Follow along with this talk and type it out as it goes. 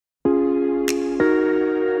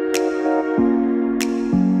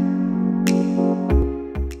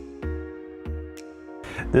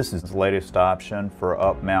This is the latest option for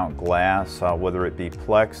up-mount glass, whether it be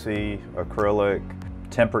plexi, acrylic,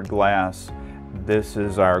 tempered glass. This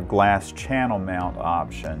is our glass channel mount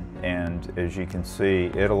option, and as you can see,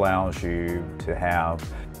 it allows you to have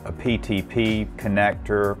a PTP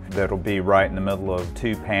connector that'll be right in the middle of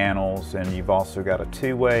two panels, and you've also got a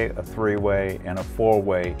two-way, a three-way, and a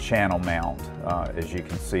four-way channel mount, as you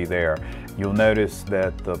can see there. You'll notice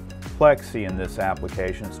that the plexi in this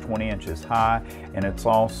application is 20 inches high, and it's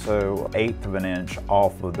also 1/8 of an inch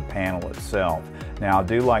off of the panel itself. Now, I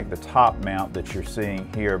do like the top mount that you're seeing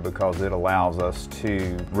here because it allows us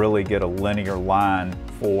to really get a linear line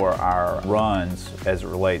for our runs as it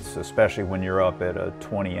relates, especially when you're up at a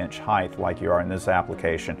 20-inch height like you are in this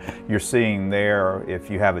application. You're seeing there, if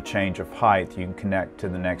you have a change of height, you can connect to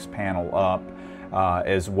the next panel up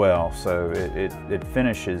as well. So it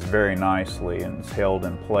finishes very nicely and is held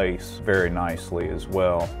in place very nicely as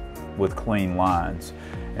well with clean lines.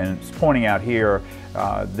 And it's pointing out here,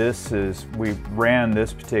 we ran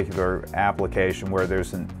this particular application where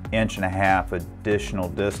there's an 1.5 inch additional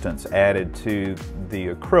distance added to the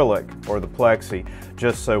acrylic or the plexi,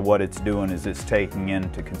 just so what it's doing is it's taking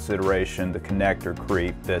into consideration the connector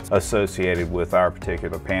creep that's associated with our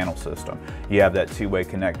particular panel system. You have that two-way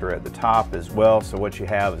connector at the top as well, so what you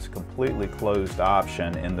have is a completely closed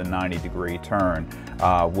option in the 90-degree turn,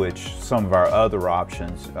 which some of our other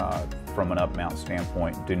options from an up-mount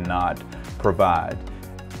standpoint do not provide.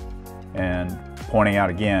 And pointing out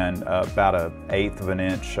again, about a 1/8 of an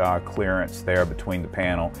inch clearance there between the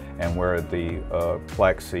panel and where the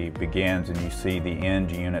plexi begins, and you see the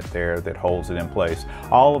end unit there that holds it in place.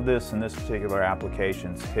 All of this in this particular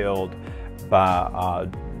application is held by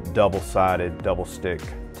double-sided, double-stick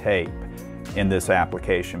tape in this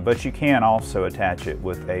application, but you can also attach it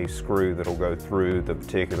with a screw that'll go through the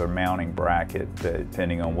particular mounting bracket,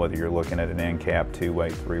 depending on whether you're looking at an end cap, two-way,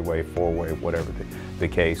 three-way, four-way, whatever the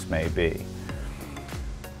case may be.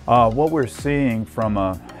 What we're seeing from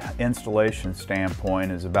an installation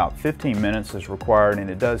standpoint is about 15 minutes is required, and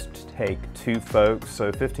it does take two folks,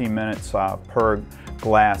 so 15 minutes per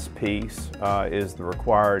glass piece is the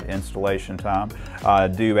required installation time.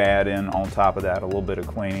 Do add in on top of that a little bit of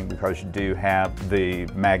cleaning because you do have the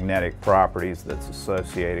magnetic properties that's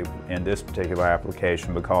associated in this particular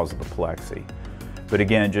application because of the plexi. But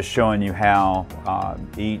again, just showing you how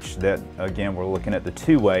again, we're looking at the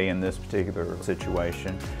two-way in this particular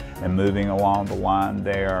situation and moving along the line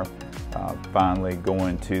there, finally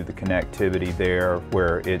going to the connectivity there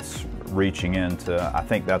where it's reaching into, I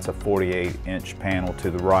think that's a 48-inch panel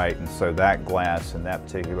to the right, and so that glass in that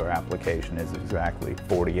particular application is exactly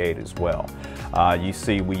 48 as well. You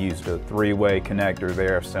see we used a three-way connector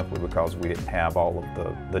there simply because we didn't have all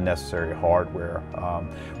of the necessary hardware.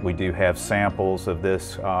 We do have samples of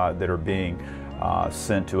this that are being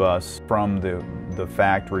sent to us from the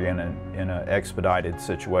factory in an expedited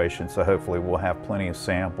situation, so hopefully we'll have plenty of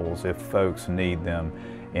samples if folks need them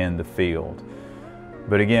in the field.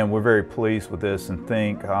 But again, we're very pleased with this and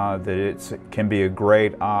think that it can be a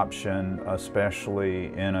great option,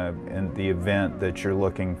 especially in the event that you're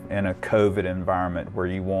looking in a COVID environment where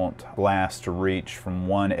you want glass to reach from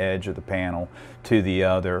one edge of the panel to the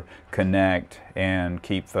other, connect, and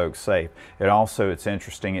keep folks safe. It's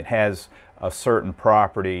interesting, it has a certain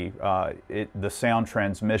property, the sound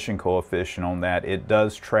transmission coefficient on that, it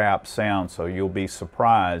does trap sound, so you'll be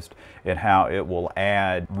surprised at how it will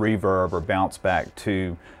add reverb or bounce back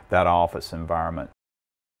to that office environment.